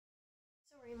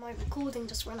my recording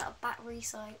just ran out of battery,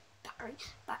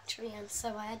 and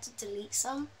so I had to delete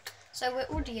some. So we're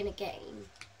already in a game,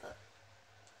 but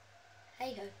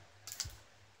hey ho.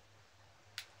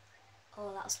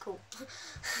 Oh, that was cool.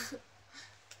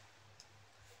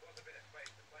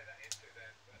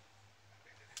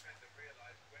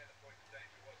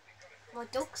 My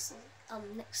dog's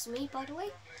next to me, by the way.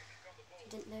 If you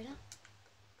didn't know that.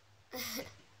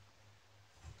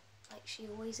 Like she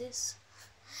always is.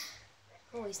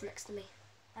 Always next to me.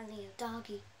 And the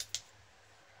doggy.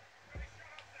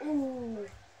 Ooh.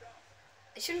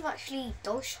 I should have actually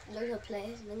dodged a load of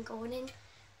players and then going in.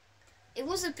 It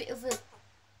was a bit of a...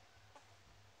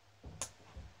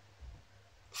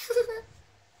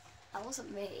 That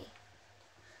wasn't me.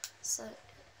 So...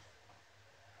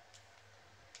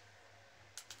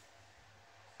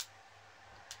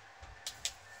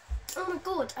 Oh my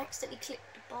god, I accidentally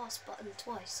clicked the pass button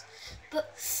twice.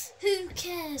 But who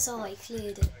cares? Oh, I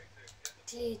cleared it.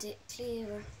 Cleared it.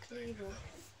 Clearer.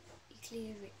 You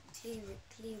clear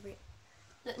it.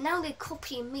 Look, now they're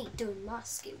copying me doing my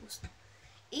skills.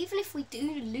 Even if we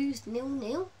do lose 0-0,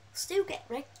 we'll still get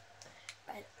right.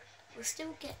 We'll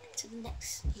still get to the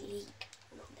next league.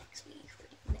 Not next league, but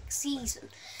next season,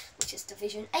 which is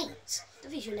Division 8.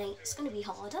 Division 8 is going to be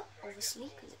harder, obviously,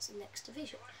 because it's the next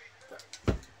division. But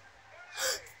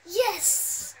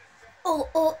yes! Oh.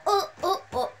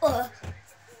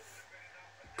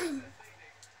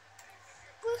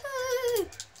 Woohoo!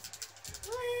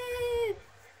 Woo!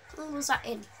 When was that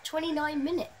in? 29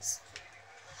 minutes.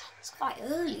 It's quite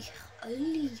early.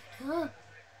 Huh?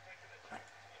 Right.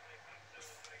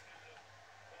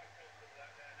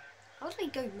 How do I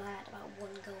go mad about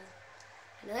one goal?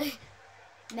 You know?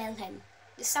 Melhem.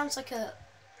 This sounds like a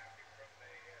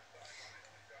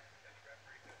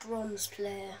bronze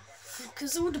player.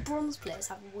 Because all the bronze players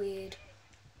have weird,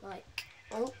 like,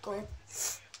 oh god,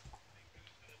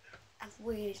 have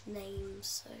weird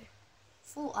names, so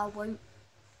thought I won't,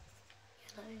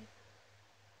 you know,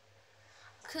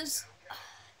 because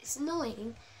it's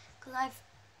annoying, because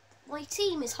my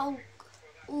team is all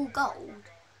gold,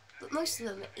 but most of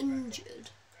them are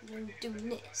injured and doing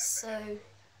this, so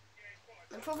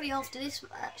and probably after this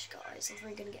match, guys, I'm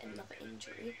probably going to get another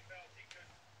injury.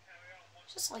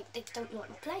 Just like they don't like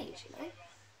my plays, you know.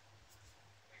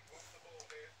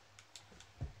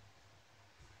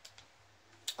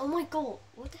 Oh my god,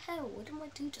 what the hell? What did my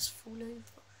dude just fall over?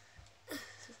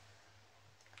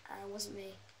 Wasn't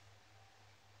me.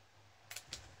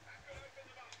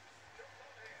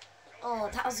 Oh,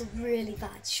 that was a really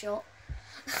bad shot.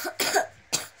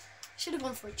 Should have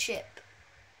gone for a chip.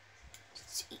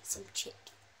 Just eat some chip.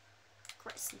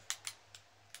 Crisp.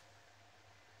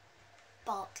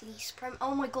 Barkley's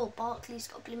oh my god, Barkley's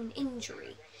got a blooming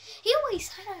injury. He always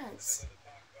has.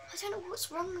 I don't know what's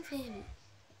wrong with him.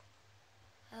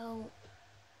 Oh,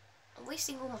 I'm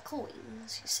wasting all my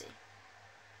coins, you see.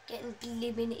 Getting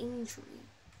blooming injury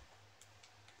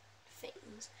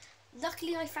things.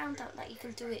 Luckily I found out that you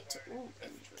can do it to all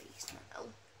injuries now.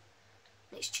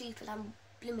 And it's cheaper than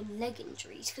blooming leg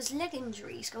injuries, because leg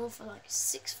injuries go for like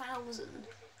 6,000.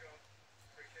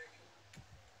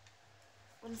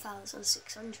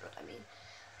 1,600, I mean,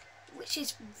 which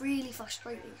is really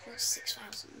frustrating. That's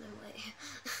 6,000, no way.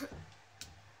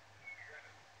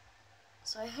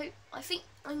 So I think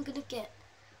I'm gonna get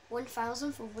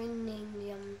 1,000 for winning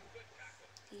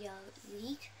the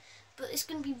league, but it's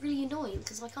gonna be really annoying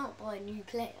because I can't buy a new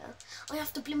player. I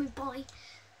have to blooming buy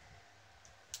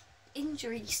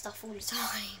injury stuff all the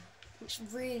time, which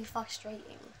is really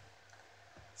frustrating.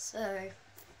 So,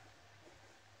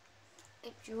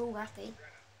 if you're all happy.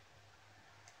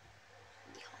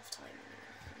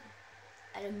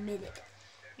 Add a minute.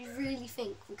 You really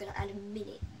think we're gonna add a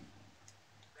minute?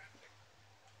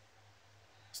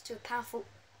 It's too powerful.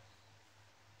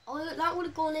 Oh, that would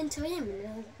have gone into him and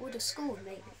I would have scored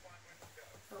maybe.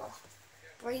 Oh,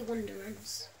 Bray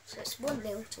Wanderers. So it's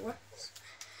 1-0 to us.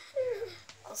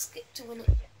 I'll skip to win it.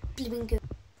 Blooming good.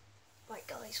 Right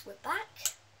guys, we're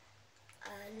back.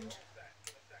 And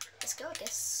let's go, I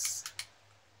guess.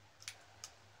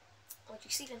 Oh, do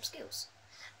you see them skills?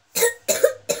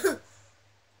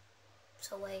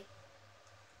 Away.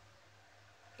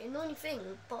 The annoying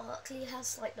thing, Barkley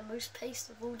has like the most pace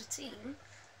of all the team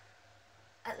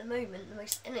at the moment, the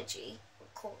most energy. Well,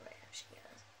 Corey actually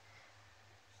has.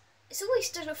 It's always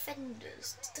the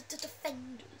defenders, the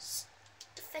defenders.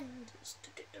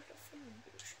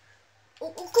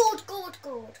 Oh God!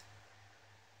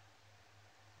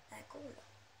 That corner.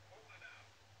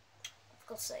 For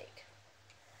God's sake.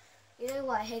 You know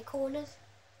why I hate corners?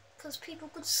 Because people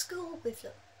could score with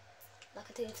them. Like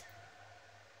I did.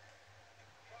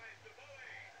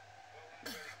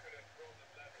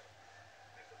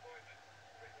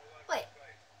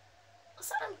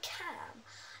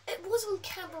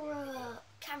 other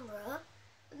camera,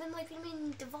 and then my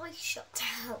blooming device shut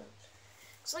down.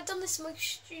 So I done this most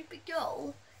stupid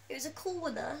goal. It was a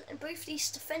corner, and both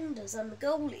these defenders and the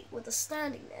goalie were just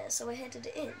standing there, so I headed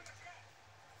it in.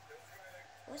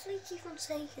 Why do they keep on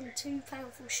taking too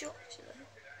powerful shots, you know?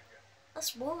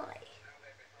 That's why.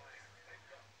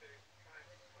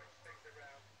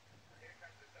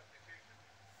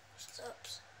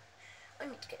 Subs. I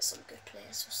need to get some good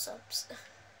players for subs.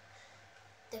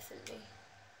 Definitely.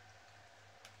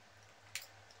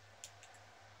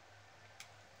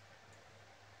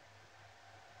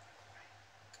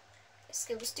 Let's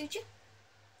skill this dude.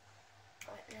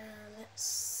 Right, now let's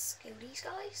skill these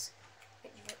guys.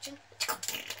 What you watching?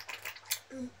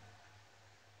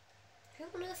 Who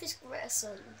on earth is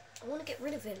Grayson? I want to get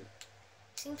rid of him.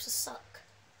 He seems to suck.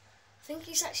 I think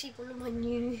he's actually one of my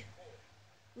new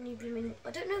blooming.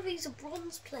 I don't know if he's a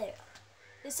bronze player.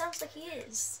 It sounds like he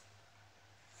is.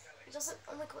 He doesn't.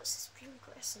 Oh my god, it's this blooming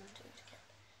Grayson dude again.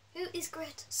 Who is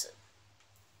Grayson?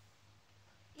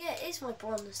 Yeah, it is my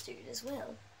bronze dude as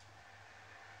well.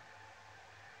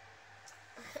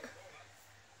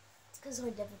 It's because I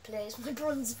never play as my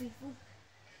bronze people.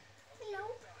 Hello.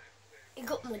 You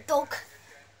got my dog.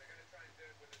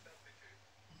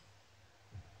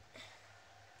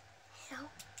 Hello.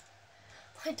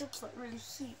 My dog's like really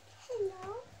cute.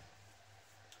 Hello.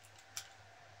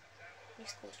 He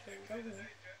scored a goal now.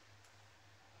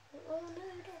 Oh no,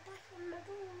 they're back on the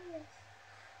ball.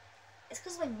 It's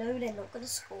because I know they're not going to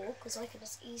score, because I can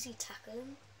just easily tackle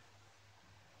them.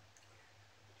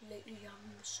 Lately,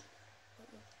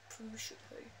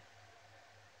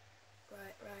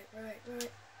 Right.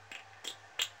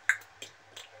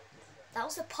 That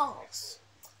was a pass.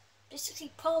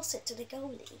 Basically, pass it to the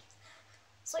goalie.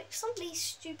 It's like some of these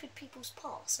stupid people's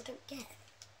pass I don't get.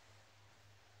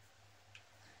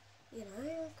 You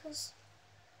know, because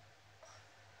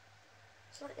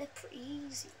it's like they're pretty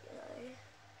easy, you know.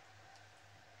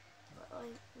 But I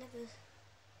never.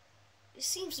 It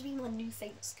seems to be my new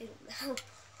favourite skill now.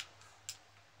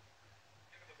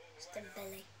 It's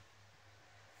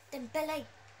Dembele.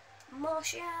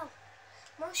 Martial,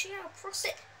 cross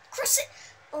it.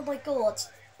 Oh my god,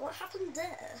 what happened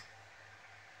there?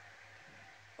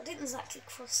 I didn't exactly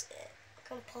cross it. I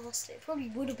kind of passed it. It probably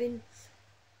would have been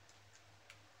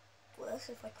worse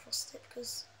if I crossed it,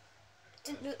 because it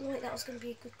didn't look like that was going to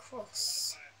be a good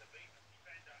cross.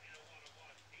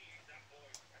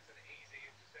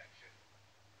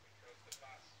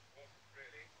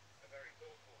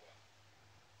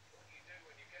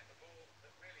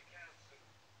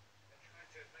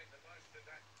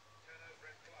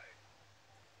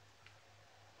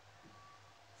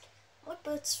 My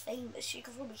bird's famous, you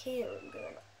can probably hear him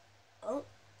going, oh.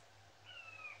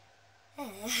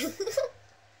 Yeah.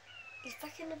 He's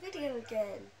back in the video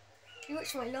again. If you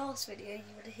watched my last video,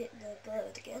 you would have hit the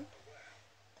bird again.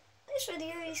 This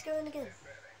video, he's going again.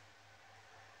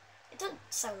 It doesn't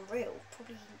sound real.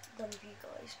 Probably none of you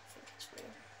guys think it's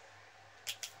real.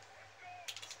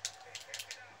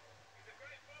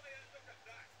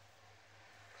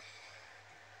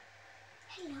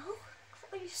 Hello?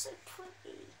 Oh, you're so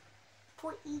pretty.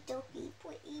 Pretty doggy.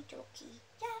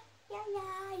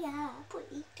 Yeah.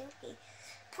 Pretty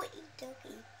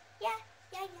doggy.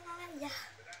 Yeah.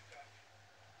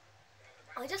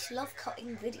 I just love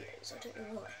cutting videos. I don't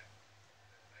know why.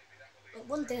 Like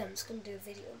one day I'm just gonna do a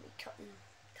video of me cutting.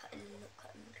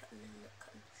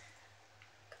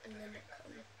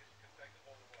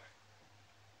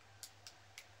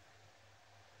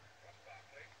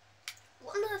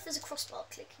 What on earth is a crossbar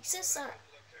click? He says that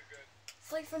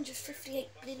 558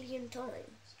 billion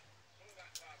times.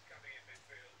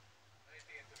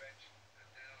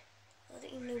 I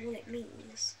don't even know what it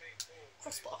means.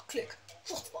 Crossbar click.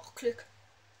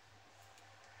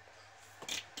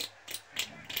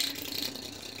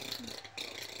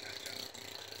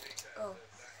 Oh.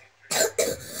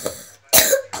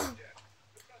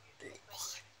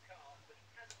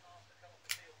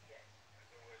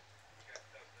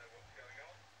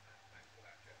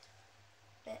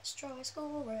 Let's try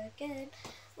score again.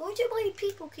 Why do my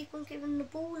people keep on giving the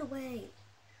ball away?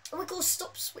 Oh my god,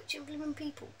 stop switching blooming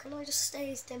people. Can I just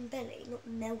stay as Dembele, not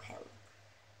Melhelm?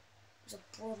 He's a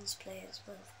bronze player as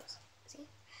well. See?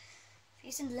 If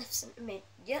he's in left centre mid,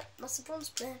 yep, that's a bronze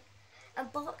player.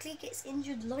 And Barkley gets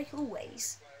injured like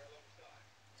always.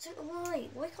 I don't know why.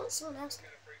 Why can't someone else?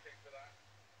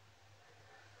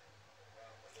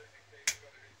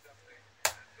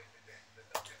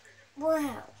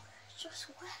 Wow. Just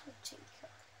wow, Tinker.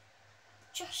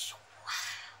 Just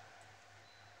wow.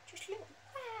 Just look,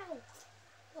 wow.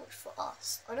 That was for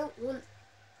us. I don't want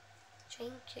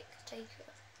chain kick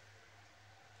taker.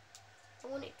 I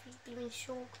want it to be blooming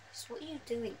short. So what are you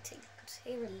doing, Tink? I could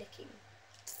hear her licking.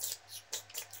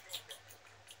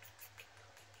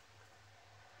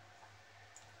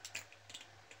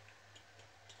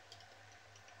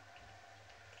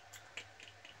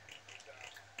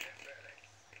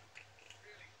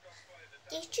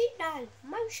 Did you know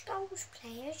most goals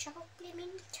players are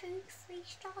blooming 2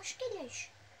 3-star skillers?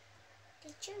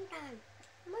 Did you know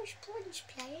most bronze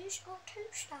players are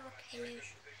 2-star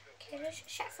killers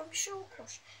except from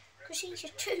Shawcross, because he's a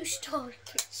 2-star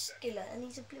skiller and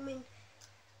he's a blooming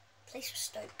plays for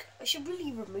Stoke. I should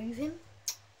really remove him.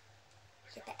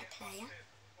 He's a better player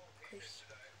because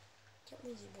don't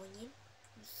really want him,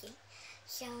 you see.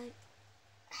 So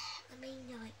I mean,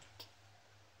 like,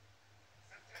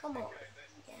 come on,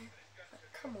 yeah,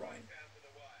 like, come on.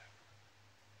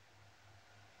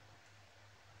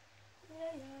 La,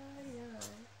 la, la.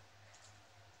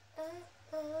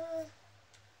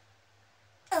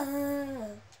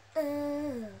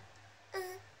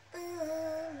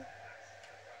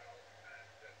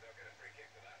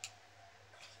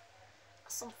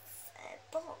 Some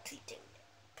Barkley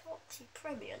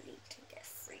Premier League didn't get a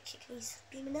free kick. He's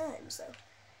blooming earns though.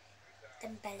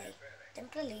 Dembele's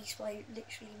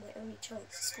literally my only chance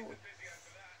to score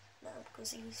now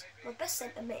because he's my best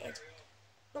centre mid.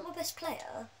 Not my best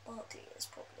player. Barkley is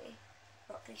probably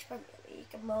Barkley's Premier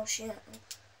League and Martial.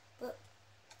 But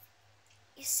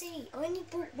you see, I only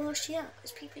bought Martial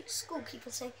because people at school keep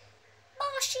on saying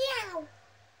Martial.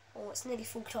 Oh, it's nearly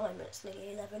full time and it's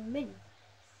nearly 11 min.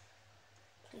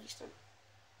 Please don't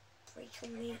break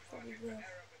on me, probably will.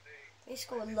 They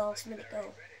score a last minute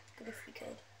goal. Good if we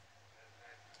could.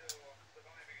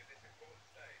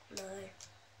 No.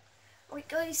 Alright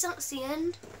guys, that's the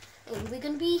end. And we're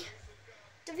going to be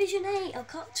Division 8. I'll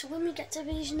cut to when we get to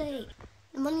Division 8.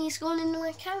 The money is gone into my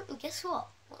account and guess what?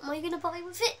 What am I going to buy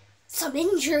with it? Some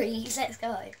injuries. Let's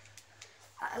go.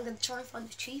 I'm going to try and find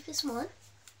the cheapest one.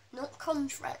 Not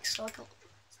contracts, so I got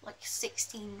like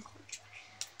 16 contracts.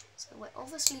 So we're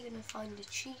obviously going to find the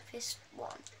cheapest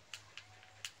one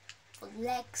for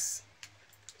legs.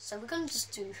 So we're going to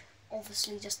just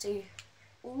do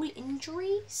all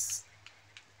injuries.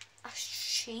 That's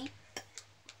cheap.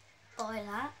 Buy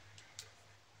that.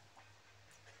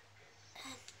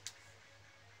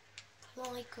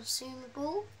 Apply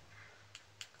consumable.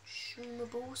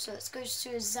 So it goes to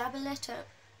a Zabaleta.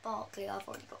 Barkley, I've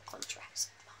already got contracts.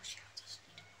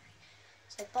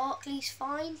 So Barkley's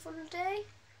fine for the day.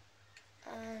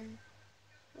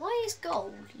 Why is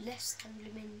gold less than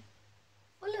blooming?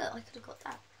 Well, look, I could have got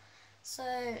that. So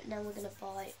now we're gonna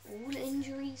buy all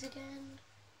injuries again.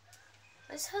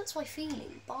 This hurts my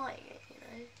feeling buying it, you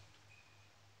know.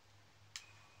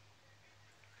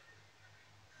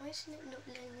 Why isn't it not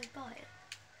letting me buy it?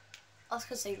 Oh, it's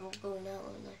because they're all going out,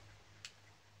 aren't they?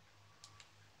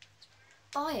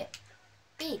 Buy it.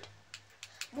 Bid.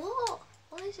 What?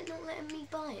 Why is it not letting me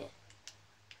buy it?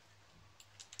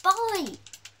 Buy!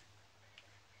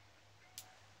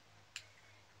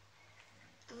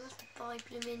 I have to buy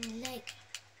blooming leg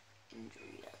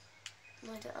injury then.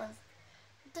 And I don't have...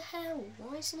 What the hell?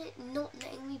 Why isn't it not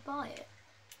letting me buy it?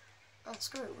 Oh,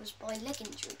 screw it. It was buy leg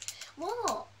injury.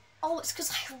 What? Oh, it's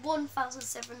because I have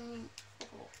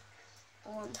 1,074.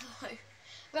 Oh no.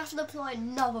 We have to apply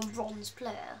another bronze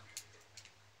player.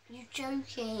 Are you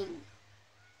joking?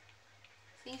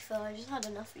 FIFA, I just had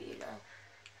enough of you now.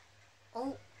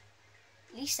 Oh,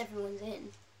 at least everyone's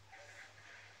in.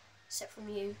 Except from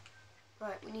you.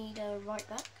 Right, we need a right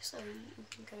back, so you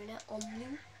can go there on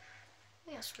you.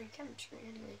 Yeah, it's free chemistry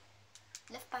anyway.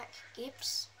 Left back,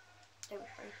 Gibbs. Don't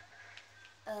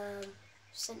worry.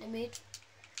 Centre mid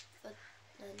for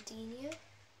Landinho.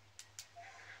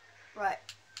 Right.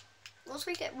 Once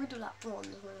we get rid of that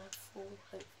bronze, we'll have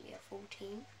hopefully a full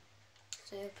team.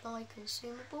 So apply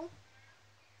consumable.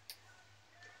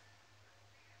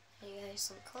 There you go,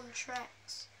 some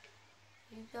contracts.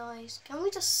 You guys, can we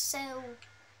just sell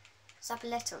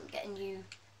Zabaleta and get a new?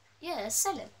 Yeah, let's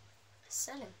sell him. Let's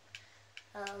sell him.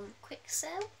 Quick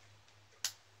sell.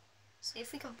 See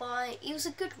if we can buy. He was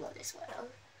a good one as well,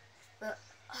 but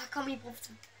I can't be bothered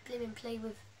to live and play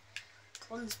with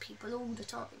bronze people all the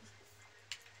time.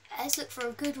 Let's look for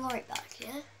a good right back,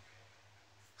 yeah?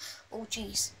 Oh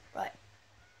jeez, right.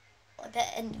 I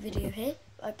better end the video here.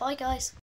 Right, bye guys.